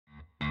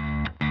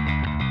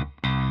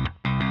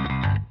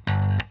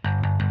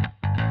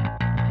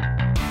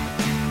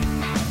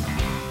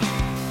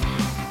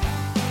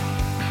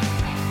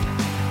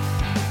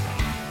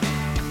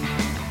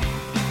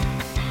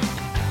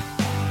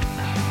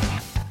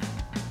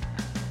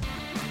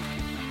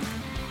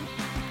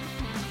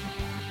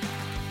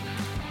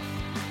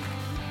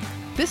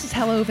This is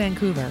Hello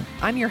Vancouver.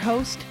 I'm your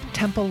host,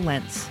 Temple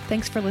Lentz.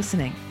 Thanks for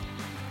listening.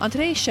 On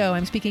today's show,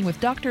 I'm speaking with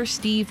Dr.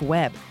 Steve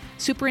Webb,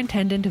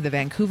 Superintendent of the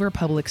Vancouver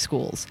Public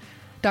Schools.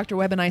 Dr.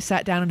 Webb and I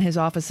sat down in his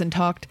office and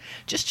talked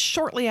just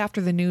shortly after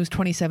the new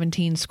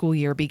 2017 school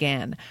year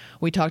began.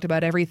 We talked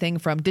about everything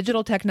from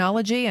digital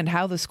technology and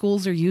how the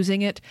schools are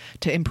using it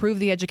to improve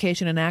the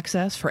education and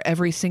access for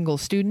every single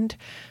student,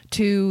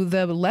 to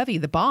the levy,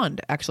 the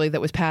bond, actually, that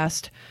was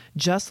passed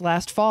just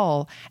last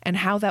fall, and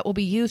how that will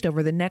be used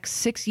over the next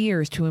 6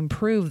 years to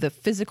improve the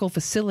physical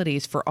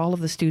facilities for all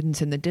of the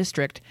students in the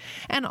district,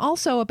 and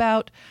also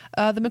about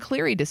the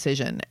McCleary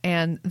decision.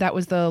 And that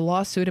was the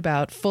lawsuit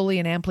about fully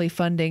and amply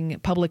funding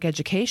public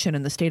education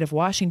in the state of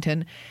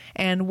Washington,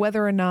 and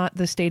whether or not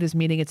the state is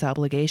meeting its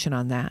obligation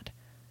on that.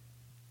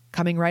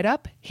 Coming right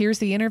up, here's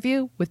the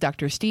interview with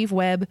Dr. Steve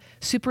Webb,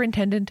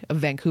 Superintendent of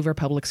Vancouver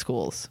Public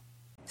Schools.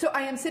 So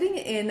I am sitting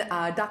in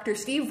Dr.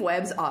 Steve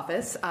Webb's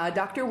office.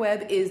 Dr.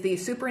 Webb is the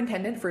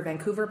superintendent for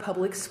Vancouver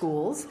Public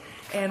Schools,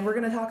 and we're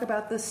going to talk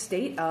about the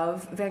state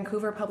of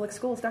Vancouver Public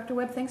Schools. Dr.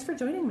 Webb, thanks for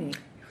joining me.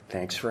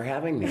 Thanks for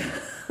having me.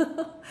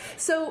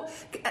 So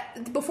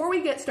before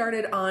we get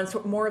started on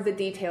more of the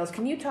details,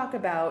 can you talk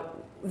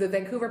about the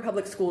Vancouver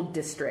Public School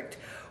District?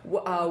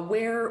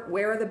 Where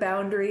are the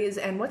boundaries,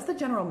 and what's the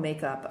general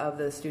makeup of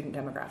the student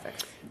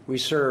demographics? We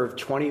serve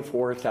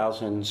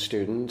 24,000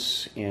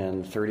 students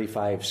in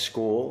 35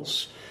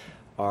 schools.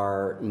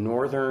 Our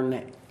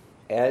northern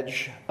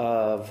edge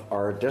of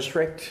our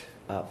district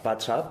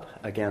butts up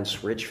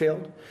against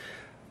Ridgefield.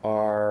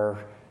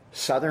 Our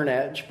southern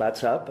edge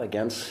butts up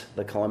against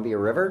the Columbia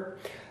River.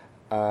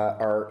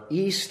 Our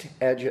east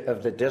edge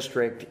of the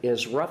district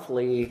is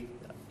roughly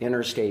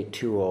Interstate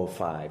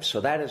 205.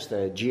 So that is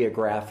the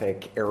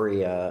geographic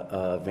area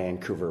of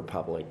Vancouver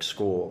Public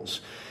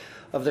Schools.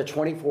 Of the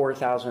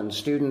 24,000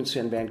 students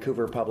in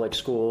Vancouver Public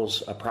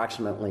Schools,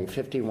 approximately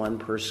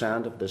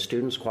 51% of the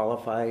students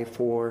qualify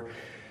for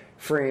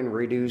free and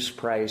reduced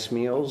price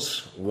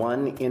meals.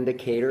 One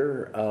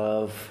indicator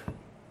of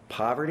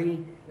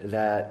poverty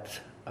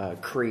that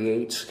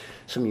creates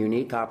some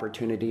unique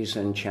opportunities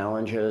and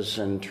challenges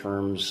in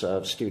terms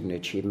of student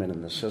achievement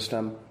in the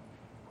system.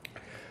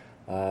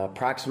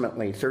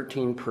 Approximately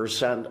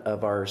 13%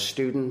 of our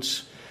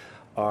students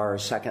are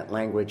second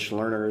language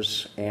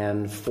learners,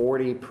 and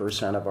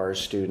 40% of our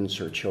students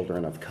are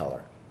children of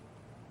color.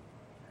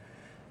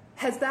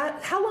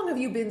 How long have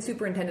you been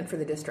superintendent for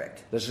the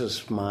district? This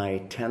is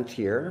my 10th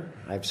year.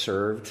 I've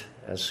served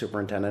as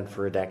superintendent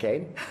for a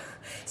decade.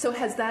 So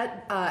has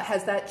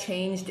that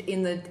changed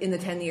in the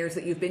 10 years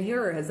that you've been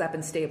here, or has that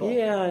been stable?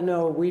 Yeah,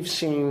 no, we've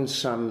seen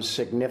some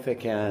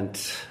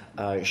significant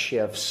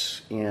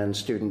shifts in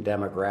student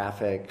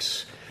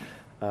demographics,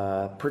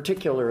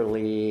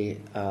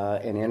 particularly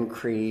an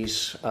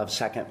increase of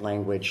second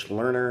language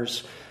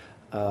learners,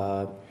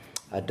 a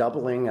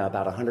doubling,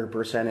 about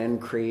 100%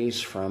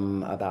 increase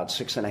from about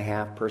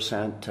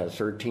 6.5% to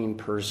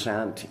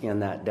 13% in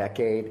that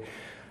decade.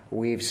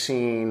 We've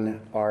seen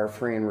our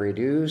free and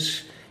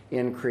reduce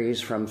increase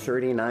from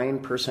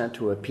 39%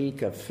 to a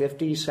peak of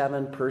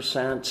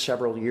 57%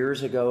 several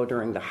years ago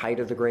during the height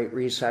of the Great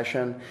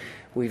Recession.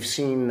 We've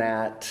seen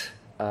that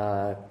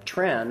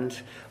trend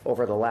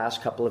over the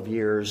last couple of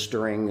years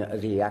during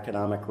the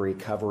economic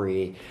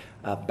recovery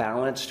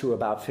balance to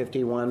about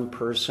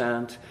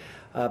 51%.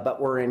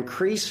 But we're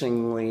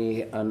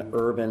increasingly an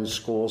urban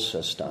school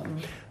system.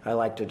 Mm-hmm. I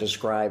like to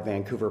describe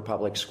Vancouver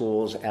Public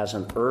Schools as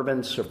an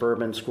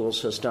urban-suburban school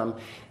system.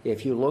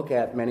 If you look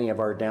at many of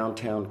our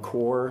downtown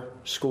core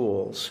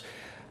schools,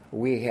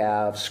 we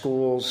have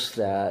schools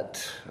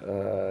that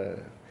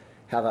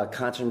have a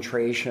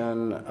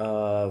concentration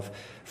of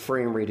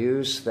free and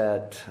reduced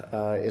that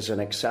is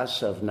in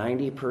excess of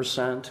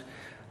 90%.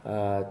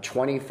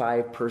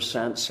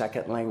 25%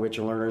 second language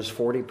learners,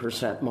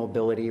 40%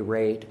 mobility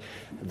rate.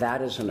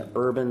 That is an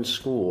urban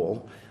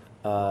school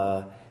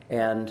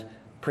and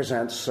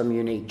presents some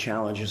unique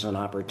challenges and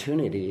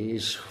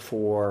opportunities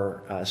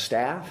for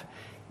staff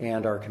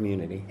and our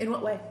community. In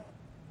what way?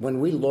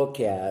 When we look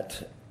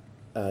at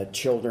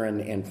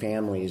children and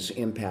families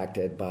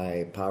impacted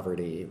by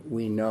poverty,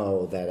 we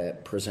know that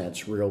it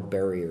presents real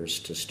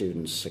barriers to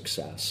students'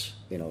 success.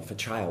 You know, if a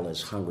child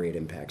is hungry, it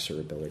impacts their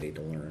ability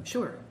to learn.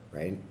 Sure.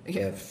 Right?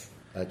 If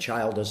a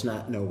child does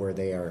not know where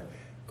they are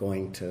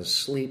going to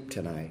sleep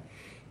tonight,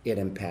 it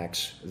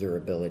impacts their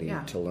ability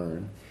to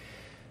learn.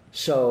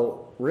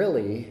 So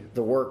really,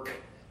 the work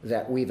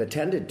that we've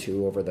attended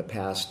to over the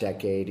past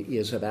decade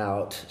is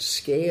about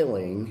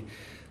scaling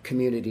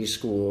community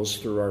schools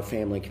through our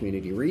family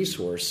community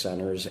resource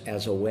centers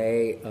as a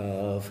way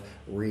of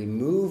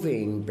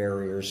removing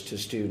barriers to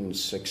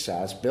students'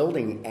 success,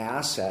 building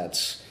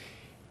assets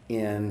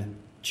in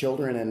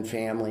children and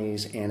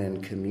families and in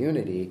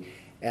community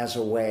as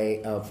a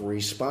way of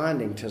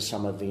responding to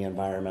some of the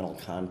environmental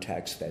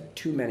context that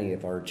too many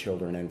of our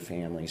children and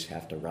families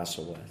have to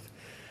wrestle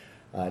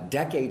with.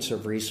 Decades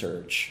of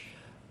research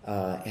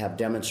have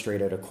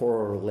demonstrated a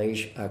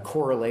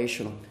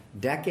correlational.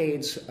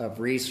 Decades of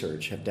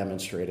research have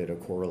demonstrated a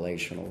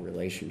correlational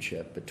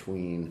relationship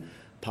between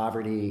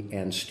poverty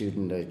and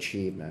student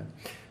achievement.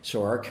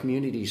 So our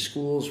community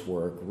schools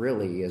work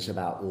really is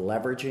about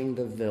leveraging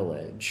the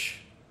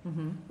village,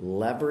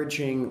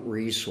 leveraging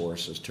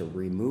resources to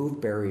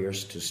remove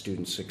barriers to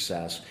student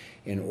success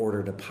in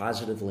order to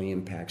positively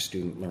impact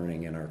student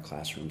learning in our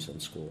classrooms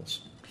and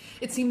schools.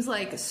 It seems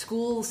like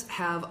schools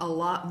have a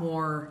lot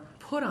more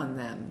put on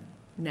them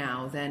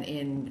now than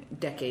in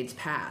decades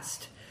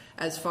past.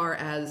 As far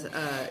as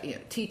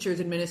teachers,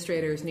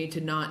 administrators need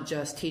to not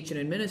just teach and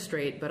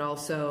administrate, but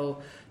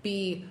also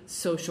be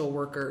social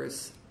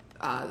workers.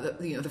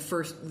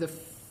 The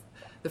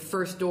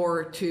first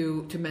door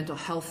to mental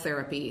health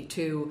therapy,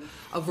 to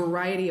a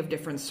variety of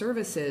different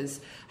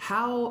services.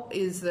 How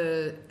is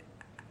the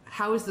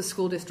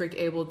school district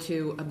able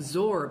to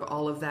absorb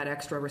all of that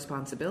extra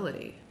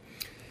responsibility?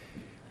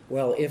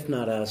 Well, if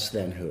not us,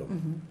 then who?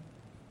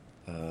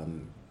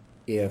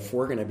 If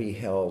we're going to be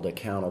held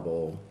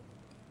accountable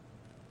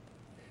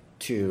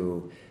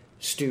to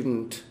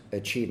student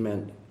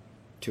achievement,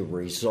 to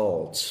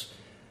results,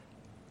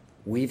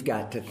 we've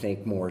got to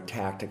think more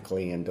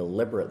tactically and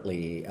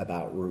deliberately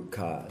about root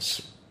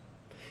cause.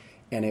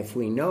 And if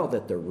we know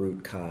that the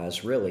root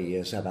cause really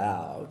is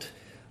about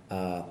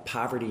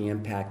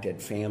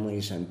poverty-impacted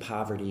families and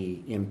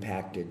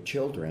poverty-impacted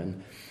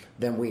children,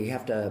 then we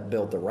have to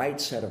build the right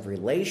set of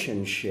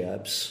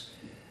relationships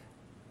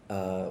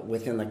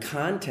within the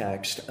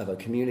context of a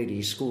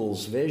community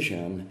school's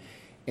vision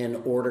in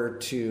order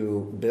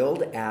to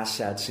build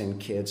assets in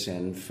kids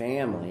and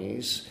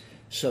families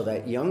so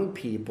that young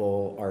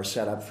people are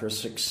set up for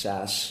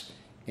success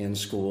in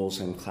schools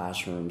and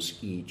classrooms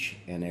each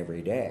and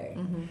every day.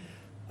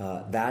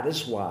 That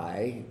is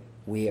why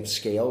we have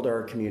scaled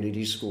our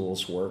community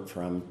schools work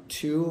from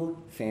 2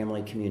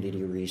 family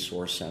community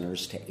resource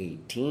centers to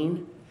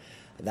 18.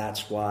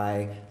 That's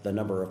why the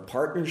number of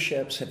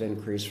partnerships have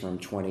increased from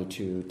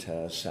 22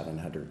 to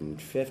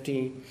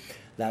 750.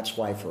 That's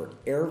why for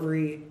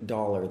every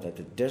dollar that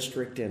the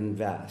district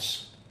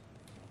invests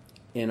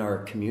in our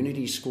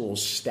community school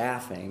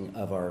staffing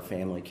of our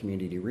family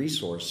community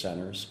resource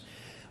centers,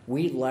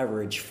 we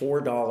leverage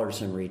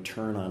 $4 in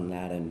return on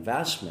that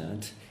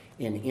investment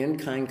in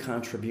in-kind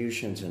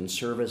contributions and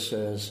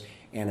services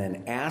and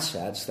in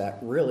assets that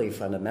really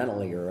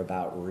fundamentally are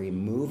about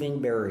removing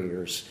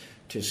barriers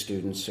to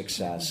student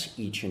success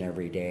each and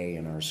every day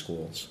in our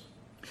schools.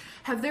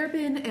 Has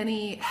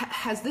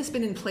this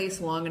been in place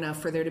long enough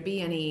for there to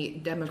be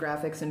any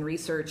demographics and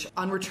research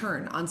on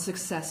return, on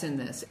success in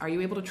this? Are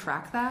you able to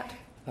track that?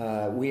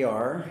 We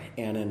are,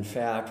 and in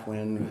fact,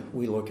 when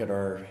we look at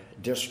our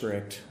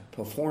district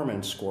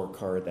performance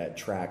scorecard that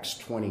tracks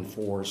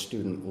 24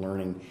 student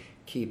learning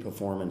key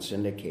performance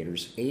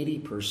indicators,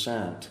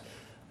 80%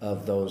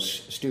 of those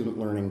student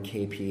learning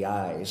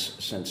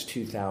KPIs since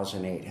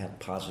 2008 have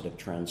positive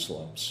trend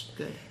slopes.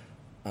 Good.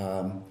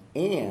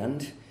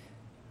 And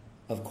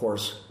of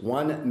course,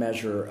 one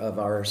measure of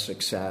our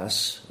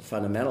success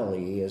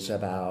fundamentally is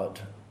about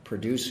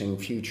producing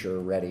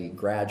future-ready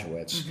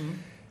graduates.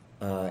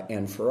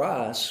 And for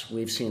us,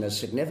 we've seen a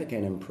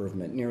significant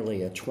improvement,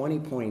 nearly a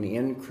 20-point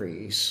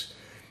increase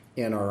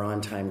in our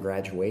on-time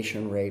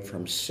graduation rate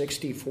from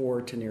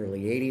 64 to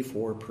nearly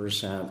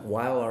 84%,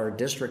 while our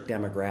district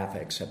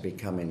demographics have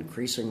become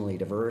increasingly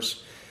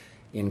diverse,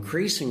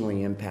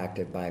 increasingly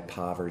impacted by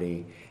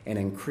poverty, and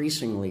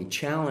increasingly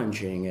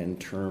challenging in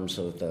terms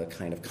of the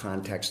kind of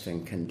context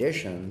and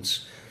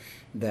conditions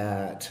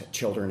that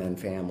children and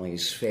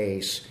families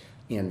face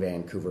in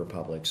Vancouver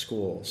Public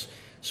Schools.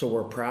 So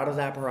we're proud of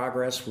that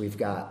progress. We've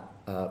got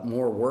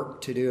more work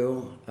to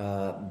do,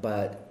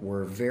 but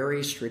we're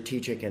very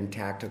strategic and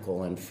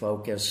tactical and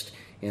focused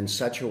in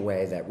such a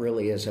way that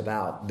really is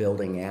about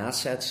building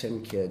assets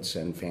in kids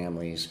and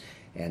families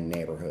and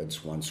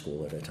neighborhoods one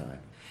school at a time.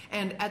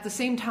 And at the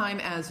same time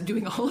as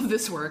doing all of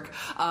this work,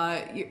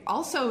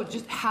 also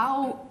just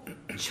how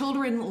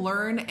children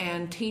learn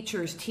and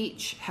teachers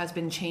teach has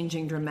been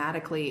changing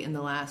dramatically in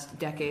the last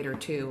decade or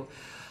two.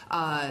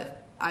 I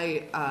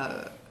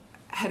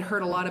had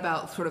heard a lot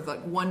about sort of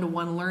like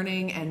one-to-one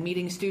learning and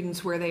meeting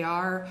students where they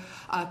are.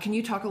 Can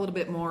you talk a little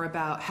bit more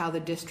about how the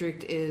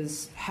district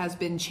has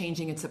been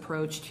changing its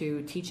approach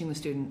to teaching the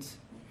students?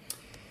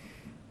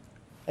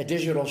 A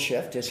digital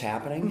shift is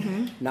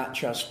happening, not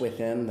just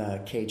within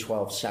the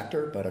K-12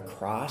 sector, but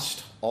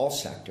across all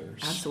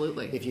sectors.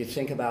 Absolutely. If you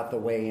think about the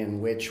way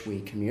in which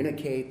we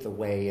communicate, the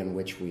way in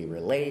which we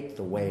relate,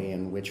 the way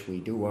in which we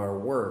do our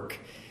work,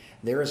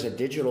 there is a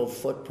digital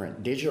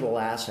footprint. Digital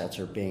assets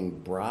are being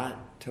brought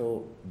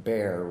to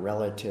bear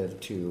relative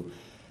to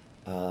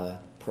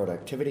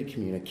productivity,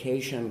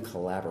 communication,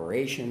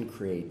 collaboration,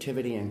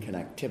 creativity, and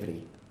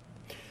connectivity.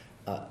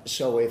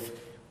 So if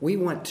we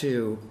want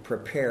to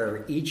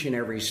prepare each and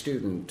every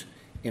student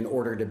in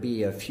order to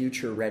be a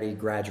future-ready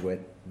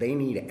graduate, they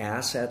need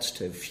access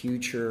to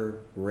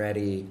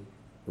future-ready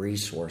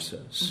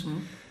resources.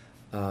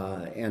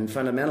 And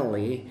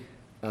fundamentally,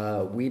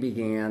 we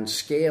began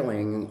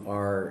scaling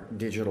our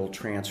digital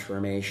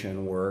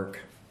transformation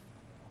work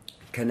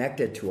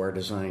connected to our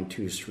Design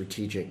 2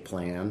 strategic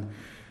plan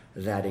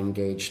that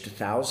engaged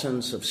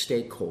thousands of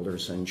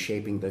stakeholders in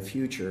shaping the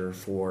future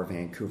for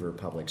Vancouver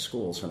Public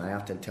Schools. And I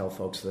have to tell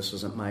folks, this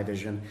isn't my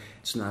vision,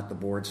 it's not the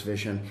board's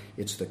vision,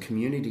 it's the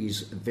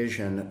community's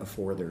vision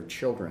for their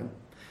children.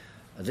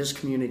 This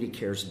community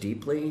cares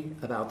deeply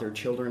about their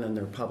children and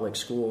their public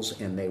schools,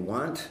 and they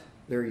want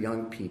their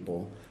young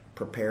people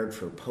prepared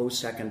for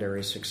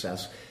post-secondary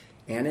success.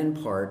 And in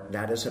part,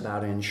 that is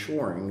about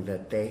ensuring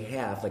that they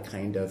have the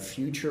kind of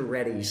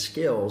future-ready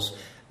skills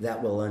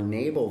that will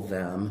enable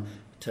them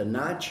to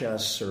not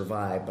just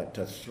survive, but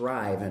to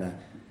thrive in an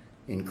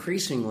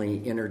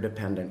increasingly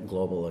interdependent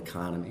global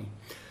economy.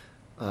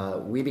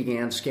 We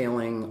began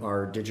scaling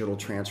our digital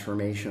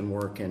transformation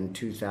work in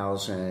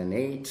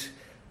 2008.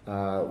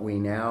 We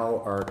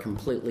now are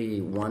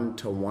completely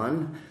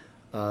one-to-one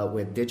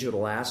with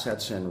digital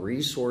assets and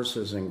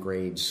resources in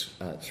grades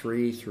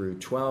 3 through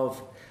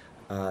 12.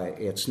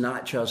 It's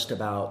not just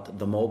about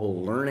the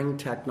mobile learning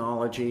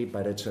technology,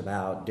 but it's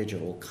about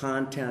digital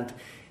content.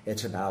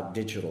 It's about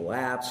digital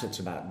apps. It's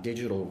about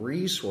digital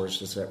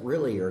resources that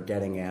really are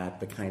getting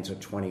at the kinds of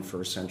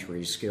 21st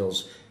century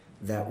skills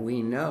that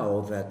we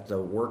know that the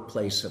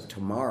workplace of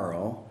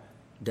tomorrow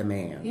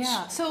demands.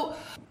 Yeah. So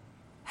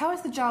how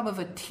has the job of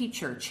a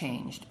teacher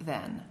changed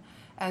then,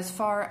 as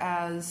far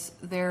as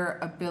their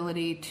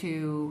ability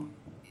to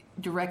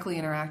directly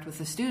interact with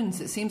the students?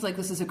 It seems like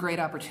this is a great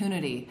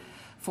opportunity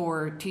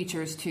for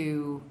teachers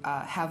to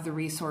have the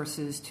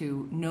resources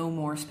to know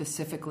more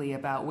specifically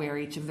about where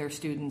each of their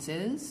students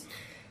is?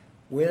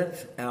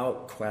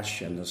 Without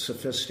question, the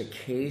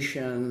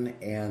sophistication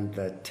and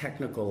the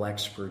technical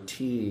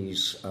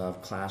expertise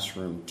of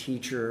classroom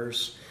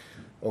teachers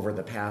over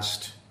the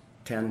past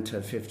 10 to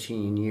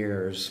 15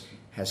 years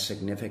has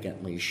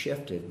significantly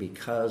shifted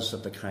because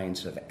of the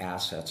kinds of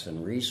assets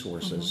and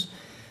resources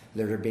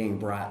that are being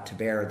brought to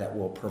bear that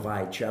will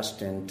provide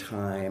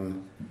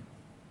just-in-time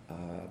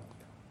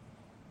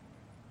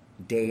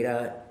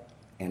data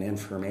and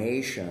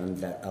information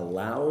that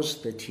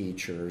allows the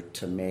teacher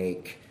to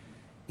make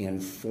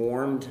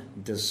informed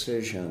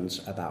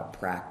decisions about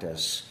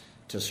practice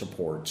to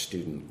support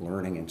student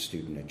learning and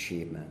student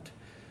achievement.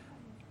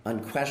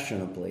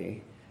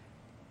 Unquestionably,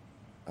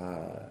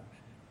 the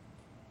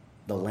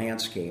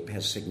landscape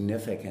has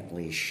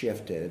significantly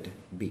shifted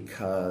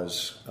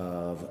because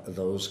of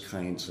those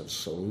kinds of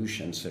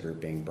solutions that are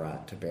being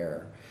brought to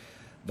bear.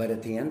 But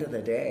at the end of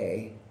the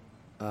day,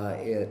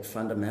 it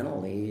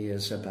fundamentally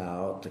is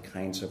about the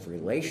kinds of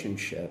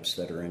relationships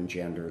that are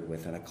engendered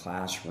within a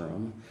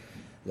classroom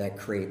that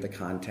create the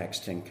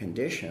context and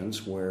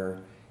conditions where,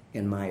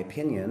 in my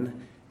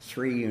opinion,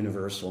 3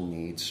 universal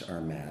needs are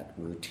met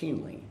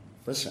routinely.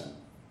 Listen,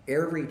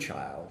 every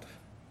child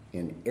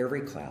in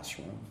every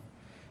classroom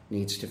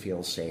needs to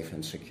feel safe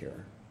and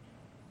secure.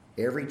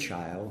 Every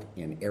child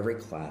in every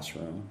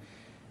classroom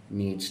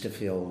needs to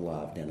feel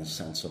loved and a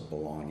sense of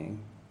belonging.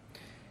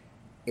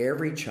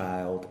 Every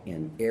child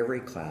in every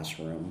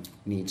classroom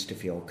needs to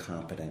feel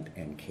competent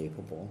and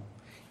capable.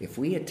 If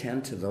we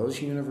attend to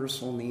those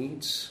universal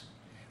needs,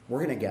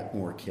 we're going to get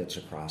more kids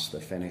across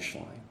the finish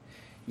line.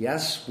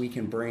 Yes, we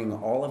can bring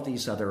all of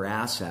these other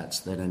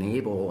assets that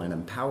enable and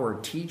empower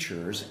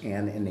teachers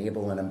and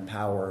enable and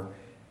empower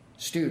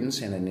students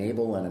and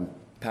enable and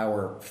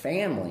empower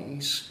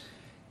families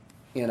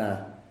in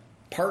a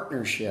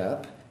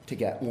partnership to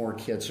get more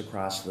kids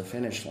across the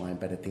finish line.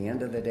 But at the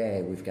end of the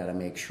day, we've got to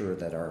make sure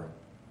that our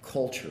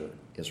culture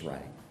is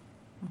right.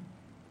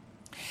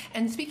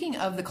 And speaking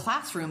of the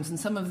classrooms and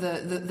some of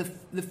the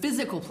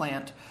physical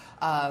plant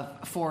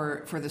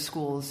for the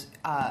schools,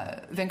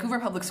 Vancouver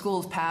Public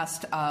Schools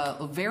passed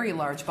a very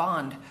large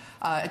bond,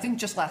 I think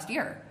just last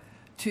year,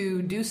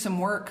 to do some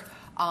work,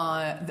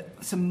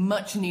 some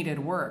much needed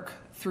work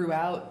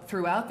throughout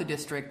the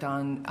district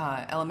on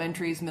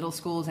elementaries, middle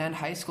schools, and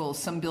high schools,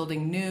 some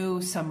building new,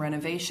 some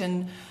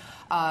renovation.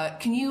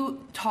 Can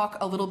you talk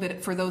a little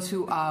bit, for those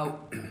who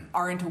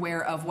aren't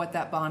aware of what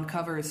that bond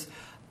covers?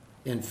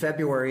 In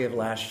February of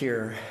last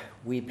year,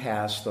 we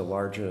passed the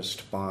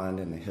largest bond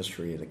in the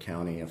history of the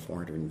county, a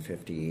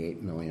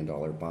 $458 million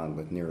bond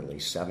with nearly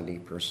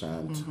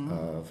 70%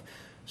 of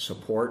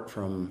support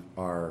from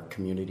our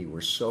community. We're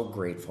so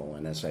grateful,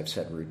 and as I've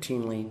said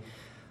routinely,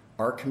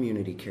 our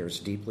community cares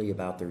deeply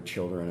about their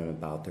children and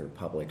about their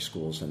public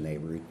schools, and they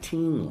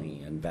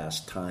routinely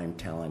invest time,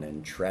 talent,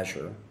 and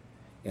treasure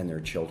in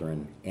their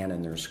children and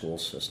in their school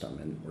system.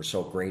 And we're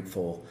so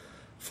grateful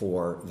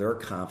for their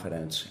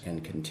confidence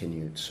and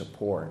continued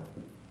support.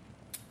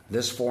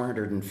 This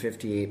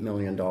 $458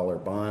 million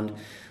bond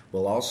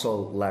will also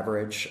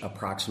leverage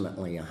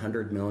approximately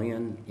 $100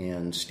 million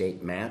in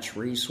state match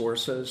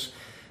resources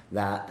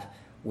that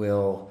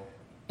will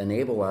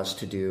enable us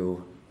to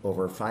do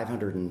over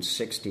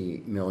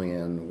 $560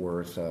 million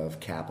worth of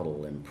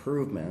capital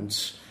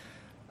improvements,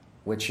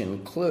 which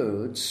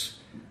includes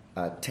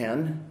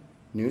 10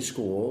 new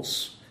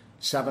schools.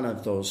 7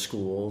 of those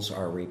schools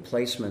are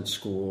replacement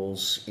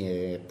schools,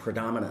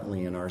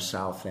 predominantly in our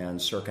South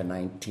End, circa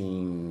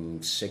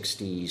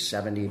 1960,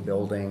 70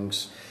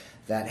 buildings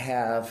that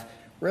have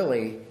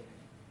really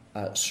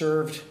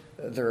served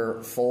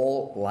their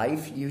full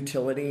life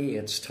utility.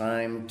 It's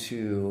time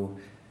to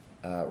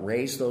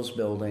raise those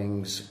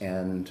buildings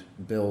and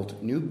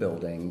build new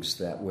buildings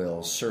that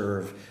will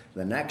serve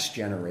the next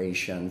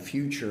generation,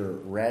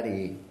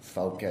 future-ready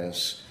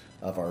focus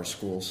of our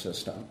school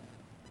system.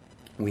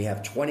 We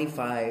have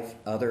 25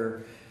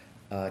 other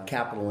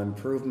capital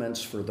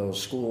improvements for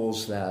those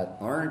schools that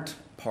aren't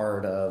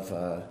part of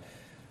a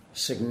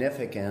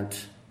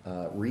significant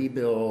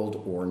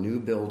rebuild or new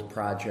build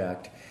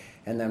project.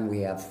 And then we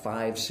have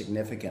 5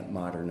 significant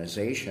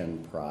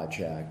modernization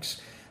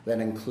projects that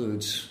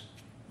includes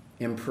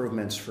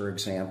improvements, for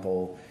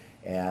example,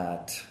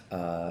 at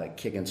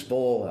Kiggins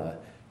Bowl, a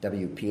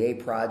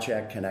WPA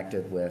project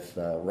connected with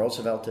the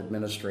Roosevelt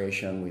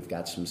administration. We've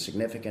got some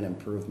significant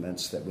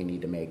improvements that we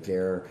need to make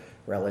there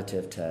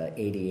relative to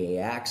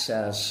ADA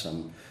access,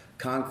 some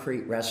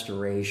concrete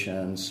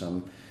restoration,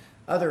 some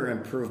other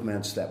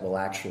improvements that will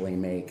actually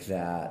make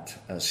that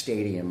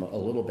stadium a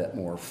little bit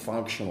more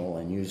functional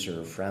and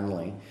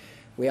user-friendly.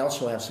 We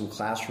also have some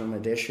classroom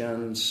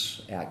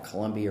additions at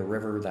Columbia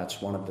River.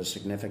 That's one of the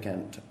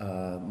significant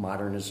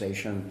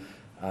modernization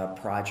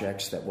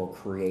projects that will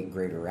create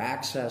greater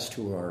access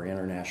to our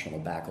International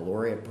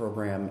Baccalaureate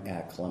program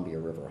at Columbia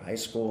River High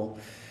School.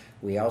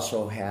 We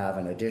also have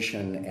an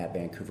addition at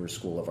Vancouver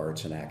School of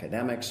Arts and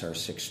Academics, our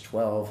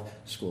 612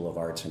 School of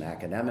Arts and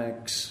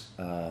Academics,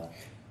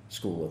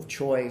 school of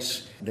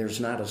choice. There's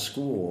not a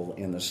school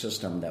in the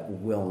system that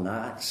will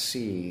not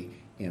see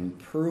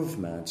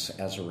improvements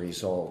as a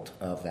result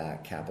of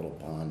that capital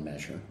bond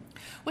measure.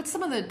 What's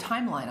some of the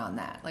timeline on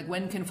that? Like,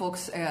 when can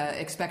folks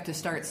expect to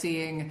start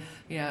seeing,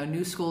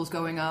 new schools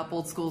going up,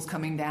 old schools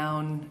coming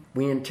down?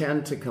 We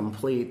intend to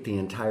complete the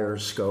entire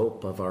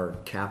scope of our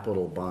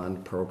capital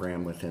bond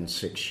program within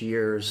 6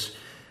 years.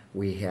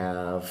 We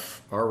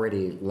have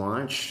already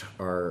launched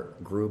our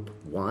Group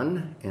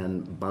 1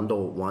 and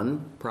Bundle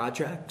 1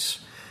 projects.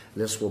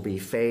 This will be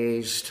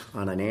phased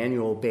on an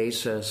annual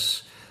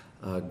basis.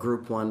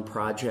 Group 1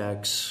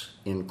 projects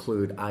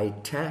include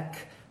iTech,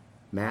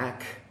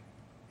 Mac,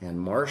 and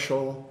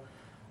Marshall,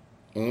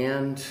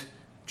 and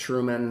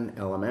Truman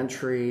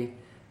Elementary,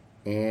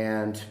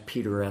 and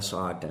Peter S.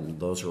 Ogden.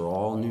 Those are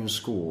all new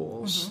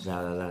schools.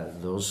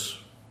 Those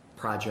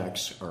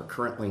projects are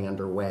currently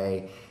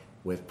underway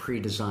with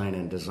pre-design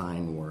and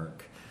design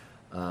work.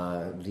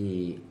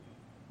 The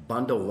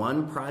Bundle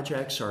 1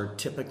 projects are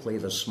typically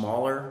the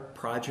smaller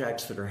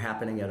projects that are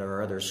happening at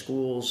our other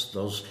schools.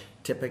 Those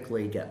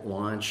typically get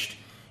launched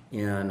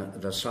in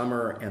the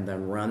summer and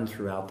then run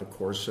throughout the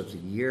course of the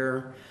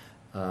year.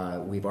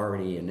 We've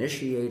already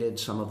initiated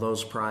some of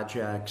those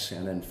projects,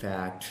 and in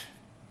fact,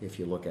 if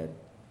you look at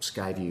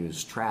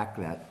Skyview's track,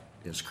 that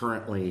is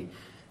currently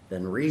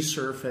been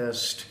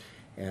resurfaced.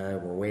 We're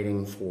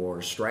waiting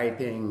for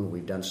striping.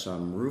 We've done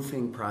some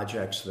roofing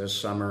projects this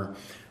summer.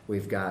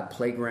 We've got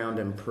playground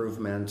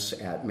improvements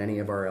at many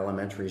of our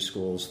elementary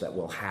schools that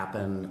will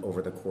happen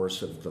over the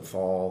course of the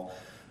fall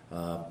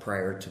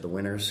prior to the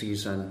winter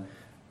season.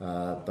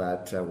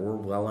 But we're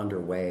well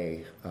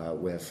underway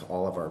with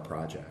all of our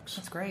projects.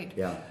 That's great.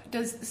 Yeah.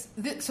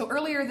 So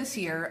earlier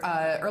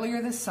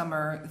this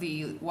summer,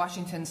 the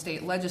Washington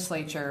State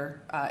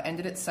Legislature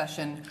ended its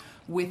session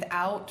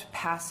without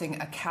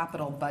passing a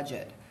capital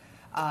budget.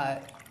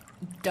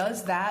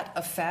 Does that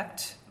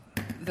affect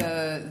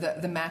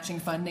the matching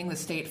funding, the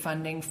state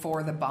funding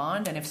for the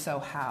bond, and if so,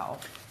 how?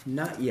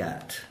 Not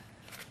yet.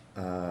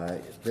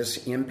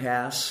 This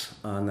impasse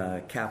on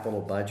the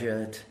capital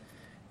budget,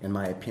 in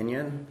my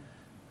opinion,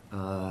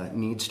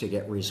 needs to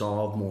get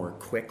resolved more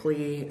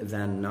quickly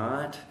than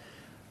not.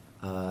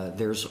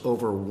 There's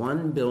over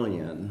 $1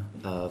 billion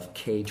of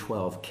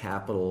K-12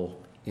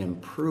 capital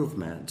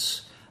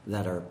improvements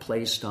that are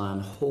placed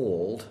on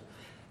hold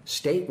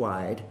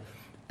statewide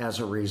as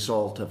a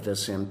result of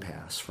this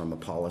impasse from a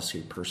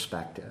policy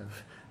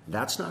perspective.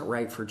 That's not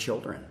right for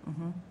children.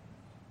 Mm-hmm.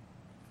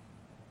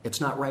 It's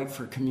not right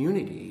for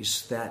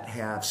communities that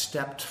have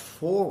stepped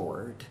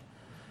forward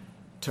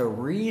to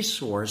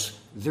resource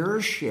their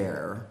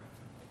share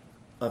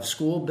of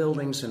school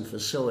buildings and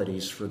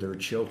facilities for their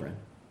children.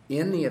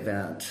 In the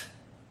event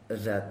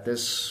that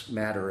this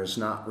matter is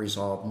not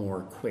resolved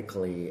more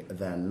quickly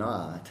than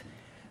not,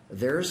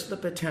 there's the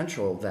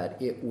potential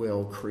that it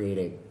will create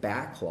a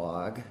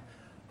backlog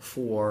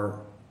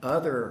for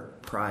other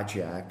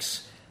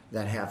projects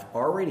that have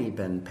already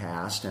been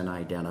passed and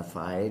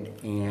identified,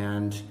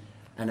 and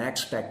an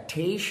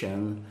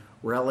expectation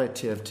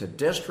relative to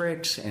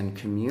districts and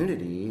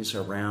communities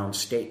around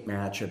state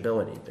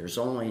matchability. There's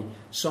only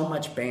so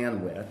much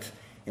bandwidth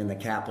in the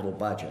capital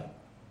budget.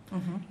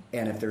 Mm-hmm.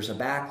 And if there's a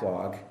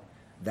backlog,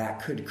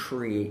 that could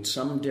create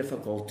some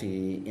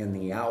difficulty in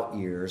the out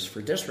years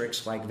for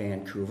districts like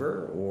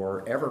Vancouver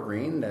or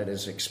Evergreen that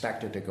is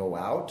expected to go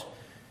out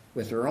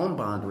with their own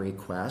bond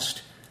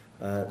request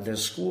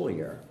this school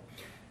year.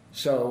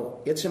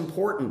 So it's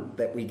important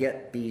that we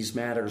get these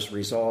matters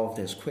resolved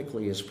as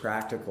quickly as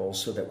practical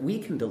so that we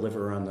can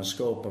deliver on the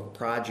scope of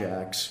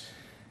projects.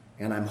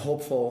 And I'm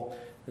hopeful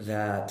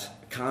that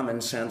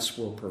common sense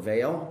will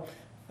prevail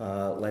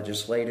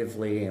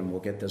legislatively, and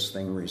we'll get this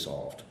thing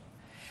resolved.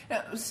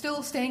 Now,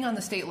 still staying on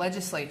the state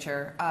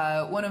legislature,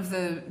 one of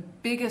the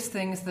biggest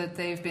things that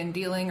they've been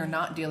dealing or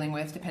not dealing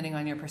with, depending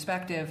on your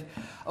perspective,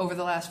 over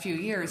the last few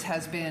years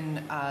has been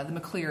the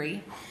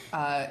McCleary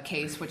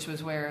case, which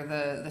was where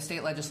the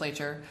state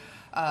legislature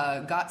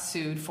got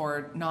sued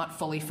for not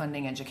fully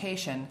funding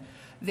education.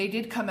 They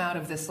did come out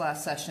of this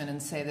last session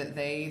and say that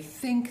they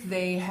think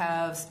they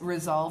have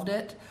resolved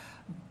it,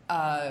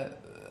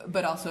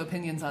 but also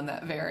opinions on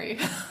that vary.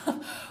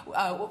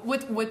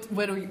 What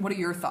are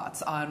your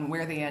thoughts on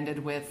where they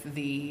ended with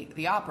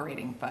the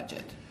operating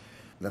budget?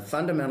 The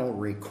fundamental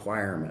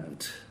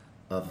requirement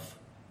of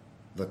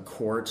the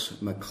court's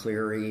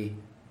McCleary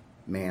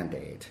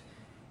mandate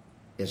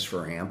is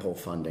for ample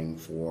funding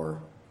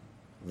for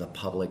the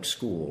public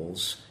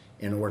schools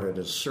in order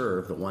to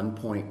serve the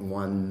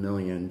 1.1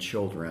 million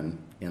children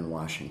in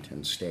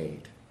Washington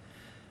state.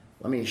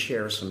 Let me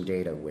share some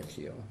data with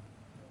you.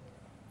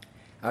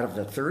 Out of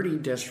the 30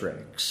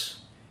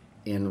 districts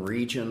in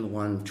Region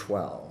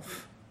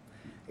 112,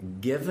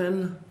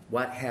 given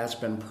what has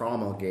been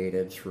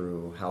promulgated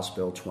through House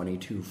Bill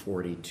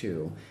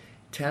 2242,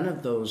 10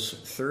 of those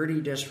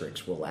 30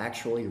 districts will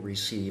actually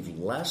receive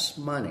less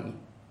money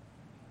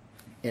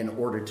in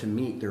order to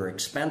meet their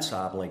expense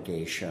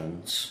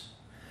obligations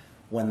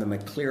when the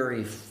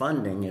McCleary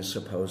funding is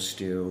supposed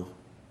to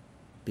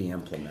be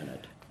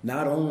implemented.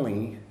 Not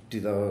only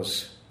do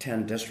those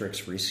 10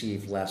 districts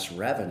receive less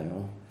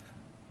revenue,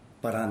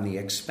 but on the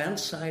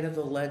expense side of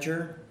the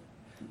ledger,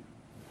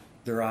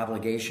 their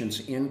obligations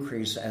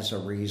increase as a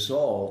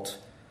result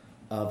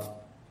of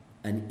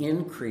an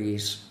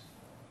increase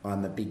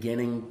on the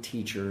beginning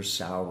teacher's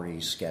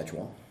salary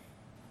schedule.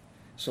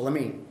 So let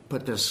me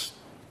put this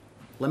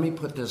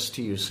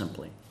to you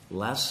simply.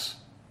 Less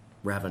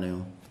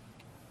revenue,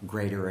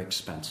 greater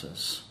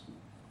expenses.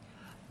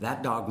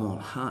 That dog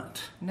won't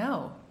hunt.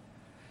 No.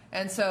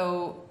 And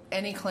so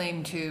any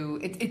claim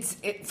to,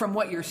 from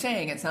what you're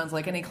saying, it sounds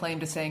like any claim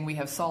to saying we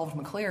have solved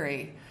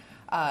McCleary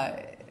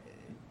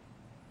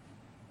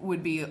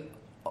would be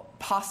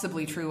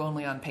possibly true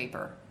only on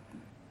paper.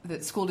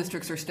 That school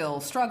districts are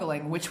still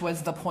struggling, which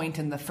was the point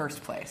in the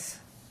first place.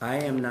 I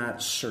am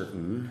not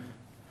certain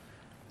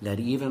that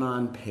even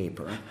on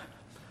paper,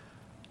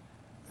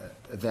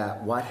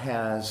 that what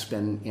has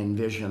been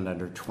envisioned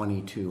under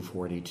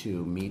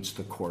 2242 meets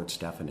the court's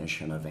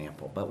definition of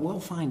ample. But we'll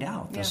find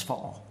out this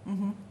fall.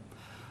 Mm-hmm.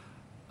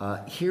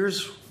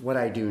 Here's what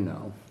I do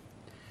know.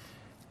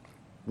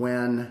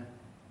 When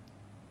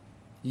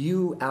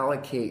you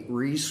allocate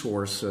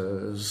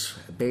resources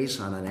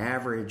based on an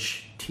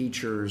average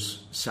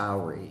teacher's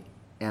salary,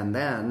 and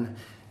then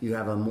you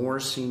have a more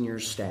senior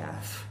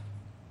staff,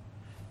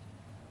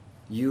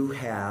 you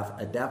have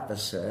a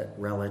deficit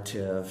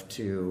relative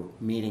to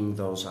meeting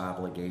those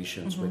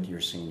obligations with your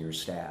senior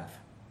staff.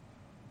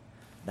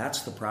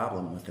 That's the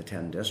problem with the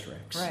 10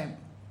 districts. Right.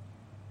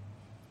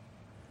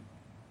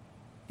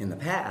 In the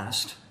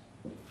past,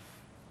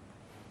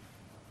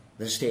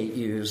 the state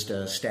used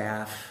a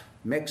staff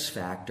mix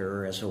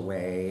factor as a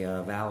way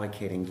of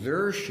allocating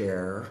their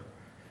share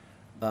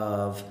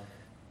of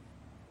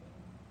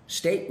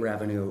state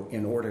revenue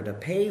in order to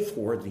pay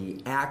for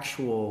the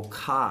actual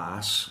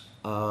costs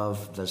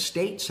of the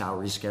state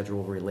salary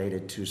schedule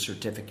related to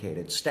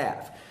certificated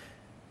staff.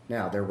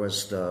 Now, there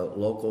was the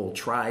local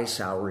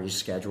tri-salary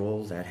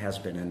schedule that has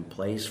been in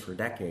place for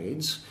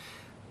decades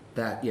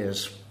that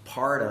is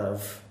part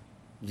of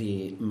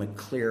the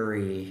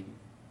McCleary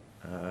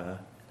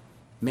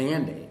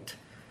mandate.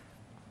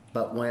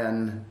 But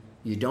when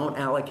you don't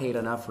allocate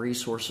enough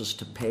resources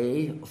to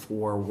pay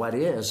for what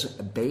is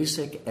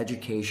basic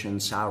education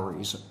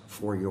salaries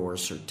for your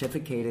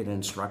certificated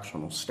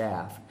instructional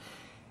staff,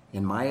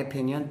 in my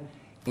opinion,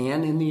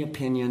 and in the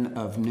opinion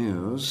of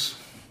News,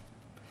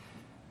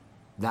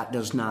 that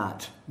does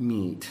not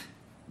meet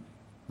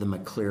the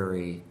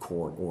McCleary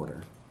court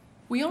order.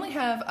 We only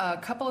have a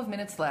couple of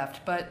minutes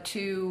left, but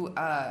to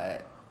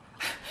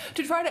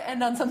try to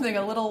end on something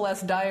a little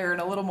less dire and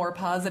a little more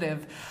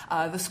positive,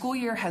 the school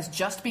year has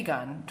just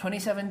begun.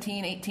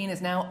 2017-18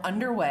 is now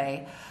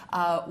underway.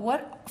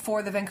 What,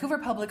 for the Vancouver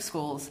Public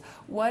Schools,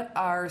 what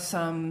are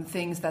some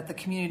things that the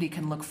community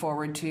can look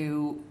forward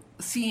to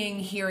seeing,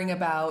 hearing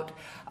about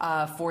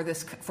for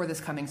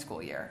this coming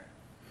school year?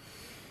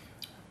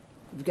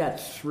 We've got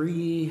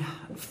 3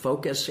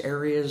 focus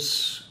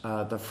areas.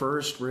 The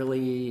first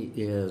really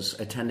is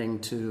attending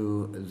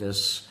to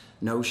this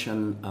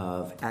notion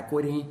of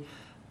equity,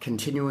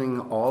 continuing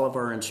all of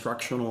our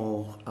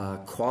instructional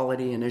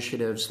quality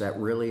initiatives that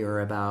really are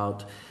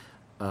about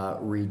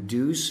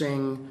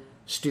reducing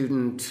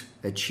student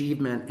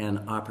achievement and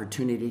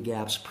opportunity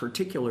gaps,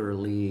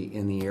 particularly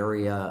in the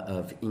area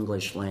of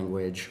English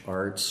language,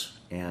 arts,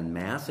 and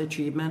math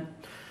achievement.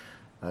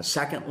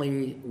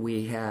 Secondly,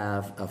 we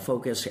have a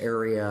focus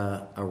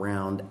area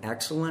around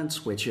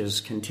excellence, which is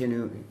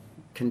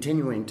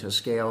continuing to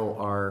scale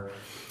our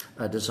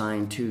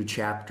Design 2,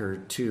 Chapter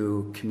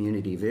 2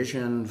 community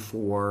vision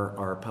for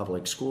our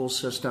public school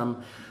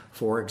system.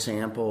 For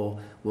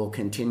example, we'll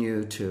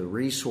continue to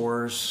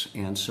resource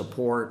and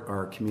support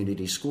our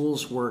community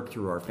schools work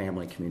through our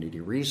family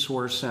community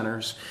resource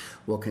centers.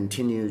 We'll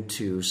continue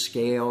to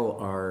scale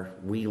our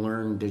We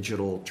Learn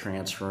digital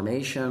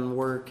transformation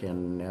work,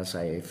 and as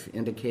I've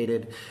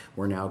indicated,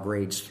 we're now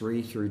grades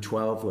 3 through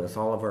 12 with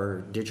all of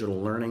our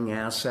digital learning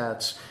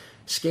assets,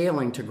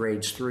 scaling to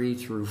grades 3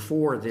 through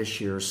 4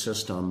 this year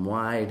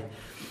system-wide.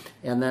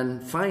 And then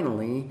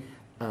finally,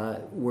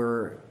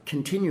 we're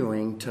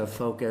continuing to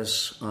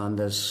focus on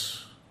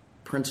this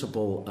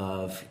principle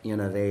of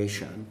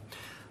innovation.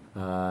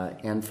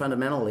 And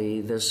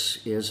fundamentally,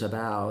 this is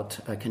about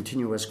a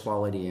continuous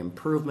quality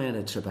improvement.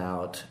 It's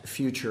about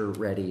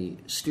future-ready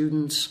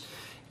students.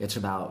 It's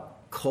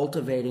about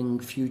cultivating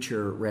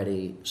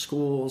future-ready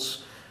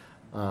schools.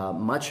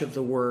 Much of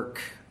the work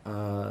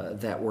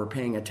that we're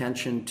paying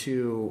attention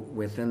to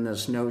within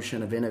this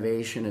notion of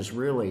innovation is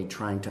really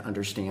trying to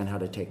understand how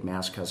to take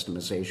mass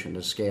customization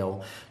to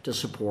scale to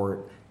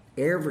support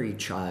every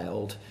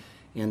child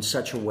in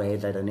such a way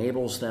that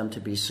enables them to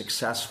be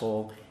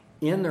successful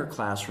in their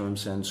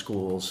classrooms and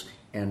schools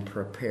and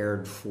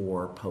prepared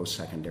for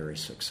post-secondary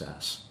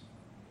success.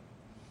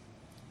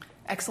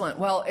 Excellent.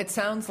 Well, it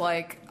sounds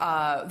like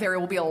there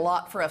will be a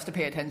lot for us to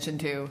pay attention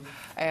to,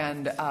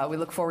 and we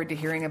look forward to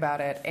hearing about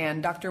it.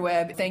 And Dr.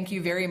 Webb, thank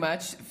you very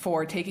much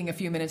for taking a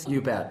few minutes.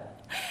 You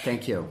bet.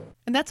 Thank you.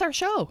 And that's our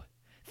show.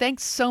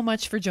 Thanks so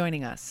much for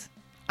joining us.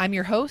 I'm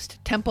your host,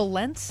 Temple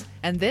Lentz,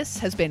 and this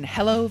has been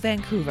Hello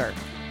Vancouver.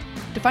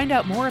 To find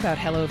out more about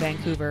Hello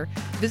Vancouver,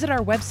 visit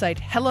our website,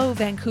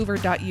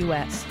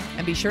 hellovancouver.us,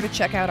 and be sure to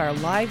check out our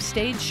live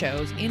stage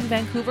shows in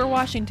Vancouver,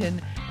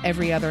 Washington,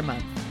 every other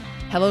month.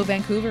 Hello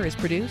Vancouver is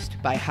produced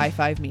by High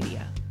Five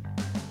Media.